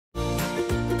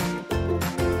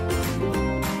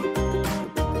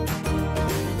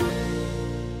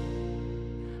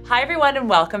Hi everyone and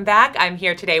welcome back. I'm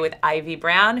here today with Ivy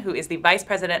Brown, who is the Vice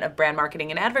President of Brand Marketing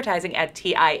and Advertising at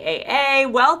TIAA.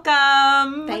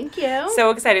 Welcome. Thank you.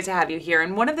 So excited to have you here.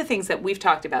 And one of the things that we've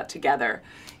talked about together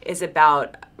is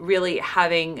about really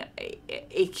having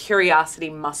a curiosity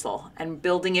muscle and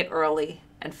building it early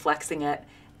and flexing it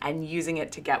and using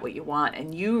it to get what you want.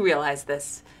 And you realized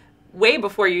this way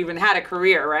before you even had a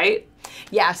career, right?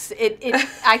 Yes,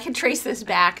 I can trace this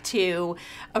back to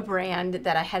a brand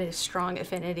that I had a strong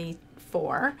affinity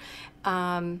for.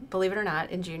 Believe it or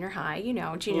not, in junior high,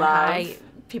 junior high,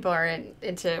 people are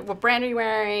into what brand are you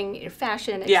wearing,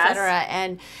 fashion, etc.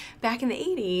 And back in the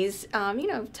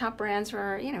 80s, top brands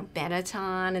were,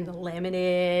 Benetton and the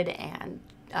Limited and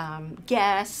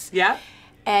Guess. Yeah.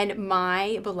 And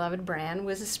my beloved brand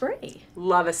was Esprit.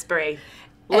 Love Esprit.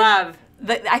 Love.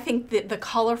 I think the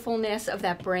colorfulness of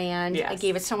that brand, Yes. I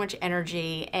gave it so much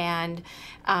energy, and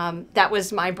that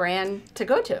was my brand to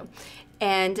go to.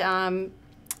 And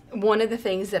one of the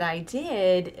things that I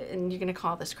did, and you're going to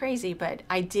call this crazy, but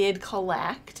I did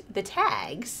collect the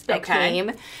tags that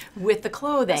came with the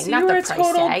clothing. So not you were the a price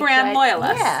total tag, brand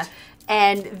loyalist. Yeah,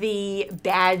 and the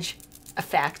badge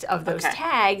effect of those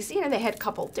tags, they had a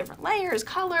couple different layers,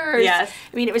 colors. Yes.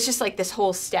 I mean, it was just like this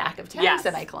whole stack of tags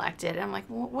that I collected. And I'm like,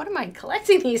 well, what am I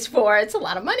collecting these for? It's a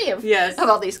lot of money of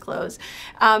all these clothes.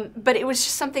 But it was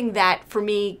just something that, for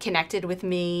me, connected with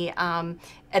me,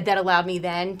 that allowed me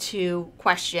then to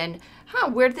question,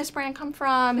 where did this brand come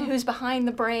from? Who's behind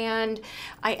the brand?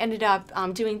 I ended up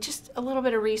doing just a little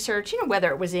bit of research, whether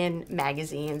it was in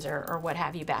magazines or what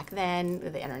have you back then.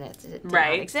 The internet did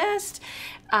not exist.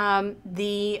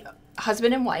 The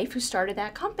husband and wife who started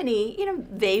that company,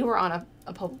 they were on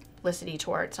a publicity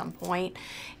tour at some point.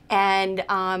 And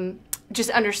just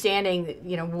understanding,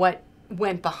 what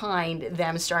went behind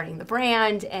them starting the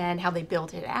brand and how they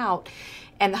built it out.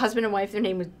 And the husband and wife, their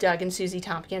name was Doug and Susie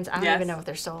Tompkins. I don't even know if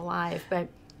they're still alive, but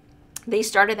they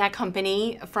started that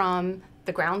company from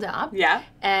the ground up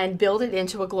and built it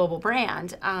into a global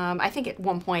brand. I think at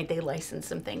one point they licensed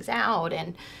some things out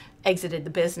and exited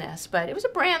the business, but it was a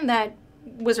brand that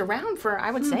was around for, I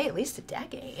would say, at least a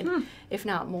decade, if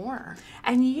not more.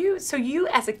 And you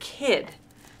as a kid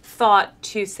thought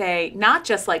to say, not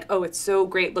just like, oh, it's so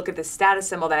great, look at this status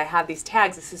symbol that I have these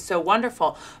tags, this is so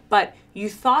wonderful, but you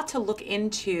thought to look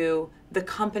into the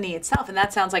company itself, and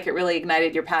that sounds like it really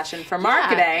ignited your passion for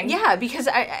marketing. Yeah, because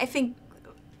I think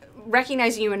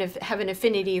recognizing you have an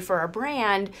affinity for a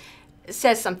brand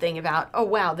says something about, oh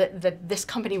wow, that this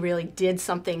company really did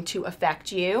something to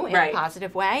affect you in a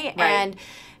positive way, and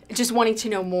just wanting to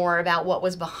know more about what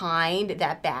was behind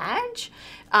that badge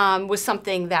was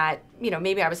something that,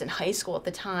 maybe I was in high school at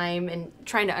the time and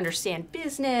trying to understand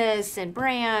business and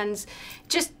brands,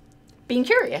 just being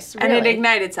curious, really. And it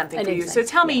ignited something for you. So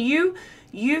tell me,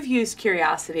 you've used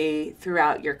curiosity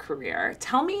throughout your career.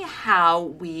 Tell me how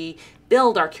we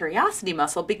build our curiosity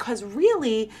muscle, because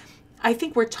really, I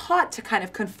think we're taught to kind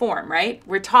of conform, right?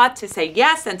 We're taught to say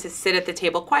yes and to sit at the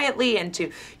table quietly and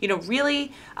to,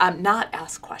 really not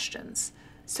ask questions.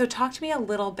 So talk to me a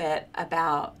little bit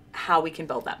about how we can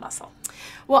build that muscle.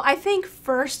 Well, I think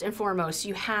first and foremost,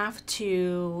 you have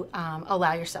to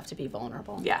allow yourself to be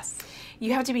vulnerable. Yes.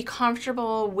 You have to be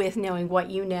comfortable with knowing what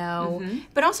you know,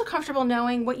 but also comfortable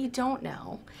knowing what you don't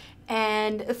know.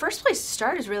 And the first place to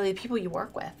start is really the people you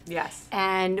work with. Yes.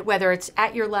 And whether it's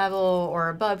at your level or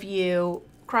above you,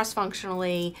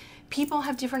 cross-functionally, people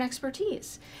have different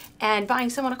expertise. And buying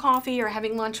someone a coffee or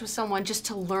having lunch with someone just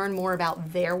to learn more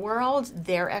about their world,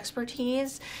 their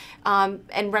expertise,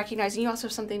 and recognizing you also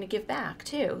have something to give back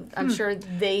too. I'm sure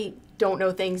they don't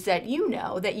know things that you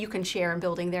know that you can share in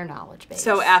building their knowledge base.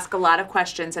 So ask a lot of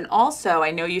questions. And also, I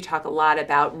know you talk a lot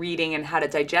about reading and how to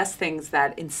digest things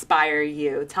that inspire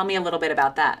you. Tell me a little bit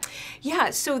about that. Yeah,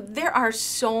 so there are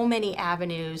so many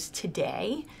avenues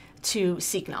today to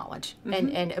seek knowledge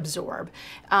and absorb,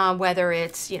 whether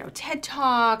it's TED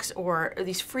Talks or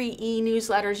these free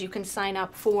e-newsletters you can sign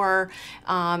up for,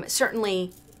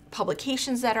 certainly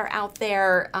publications that are out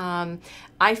there.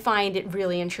 I find it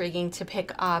really intriguing to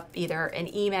pick up either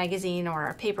an e-magazine or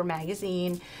a paper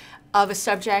magazine of a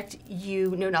subject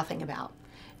you know nothing about,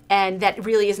 and that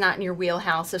really is not in your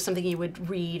wheelhouse of something you would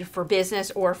read for business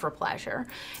or for pleasure,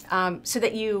 so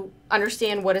that you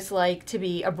understand what it's like to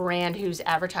be a brand who's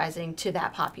advertising to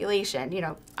that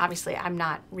population. Obviously I'm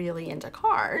not really into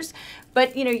cars,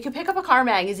 but you can pick up a car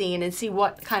magazine and see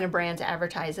what kind of brands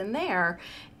advertise in there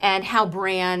and how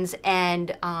brands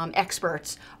and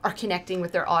experts are connecting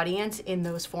with their audience in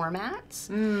those formats.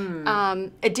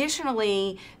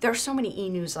 Additionally, there are so many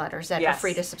e-newsletters that are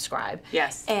free to subscribe.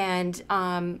 Yes.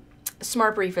 And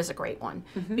Smart Brief is a great one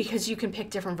because you can pick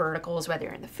different verticals, whether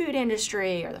you're in the food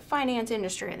industry or the finance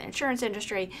industry or the insurance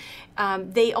industry.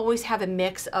 They always have a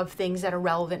mix of things that are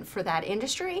relevant for that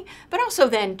industry, but also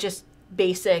then just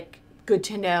basic, good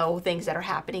to know things that are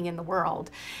happening in the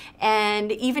world.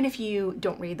 And even if you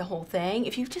don't read the whole thing,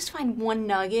 if you just find one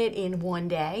nugget in one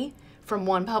day from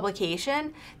one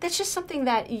publication, that's just something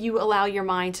that you allow your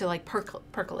mind to like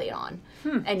percolate on,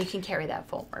 and you can carry that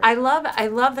forward. I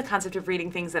love the concept of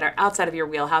reading things that are outside of your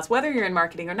wheelhouse, whether you're in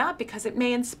marketing or not, because it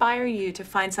may inspire you to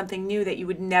find something new that you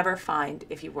would never find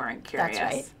if you weren't curious.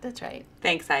 That's right. That's right.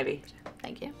 Thanks, Ivy.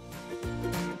 Thank you.